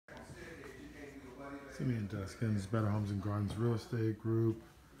me and Deskins, Better Homes and Gardens Real Estate Group,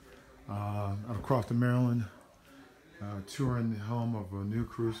 out of Crofton, Maryland. Touring the home of a new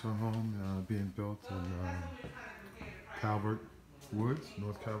cruiser home being built in Calvert Woods,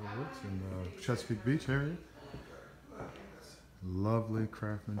 North Calvert Woods, in the Chesapeake Beach area. Lovely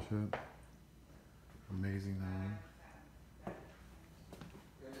craftsmanship, amazing home.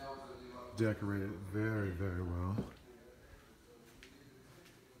 Decorated very, very well.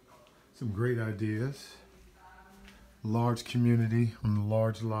 Some great ideas. Large community on a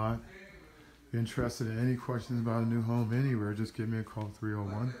large lot. If you're interested in any questions about a new home anywhere, just give me a call,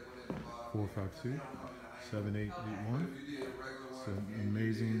 301-452-7881. It's an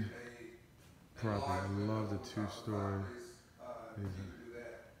amazing property. I love the two-story. There's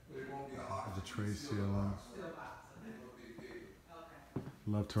a tray ceiling.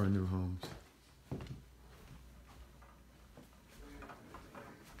 Love touring new homes.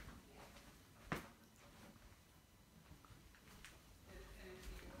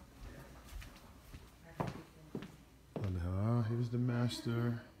 Here's the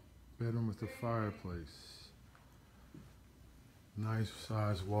master bedroom with the fireplace. Nice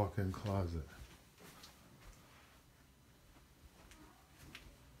size walk-in closet.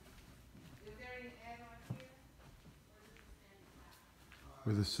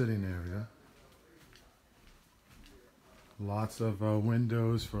 With a sitting area. Lots of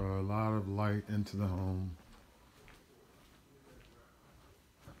windows for a lot of light into the home.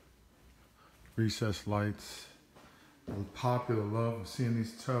 Recessed lights. Popular love of seeing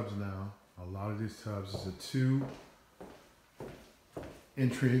these tubs now. A lot of these tubs is a 2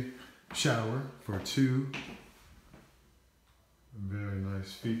 entry shower for 2. Very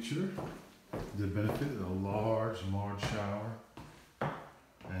nice feature. The benefit of a large shower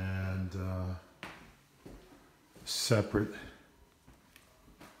and separate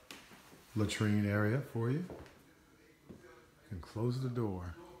latrine area for you. You can close the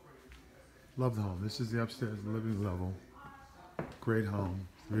door. Love the home. This is the upstairs living level. Great home.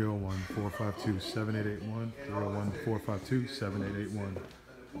 301-452-7881. 301-452-7881.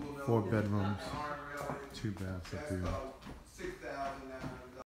 4 bedrooms, 2 baths up here.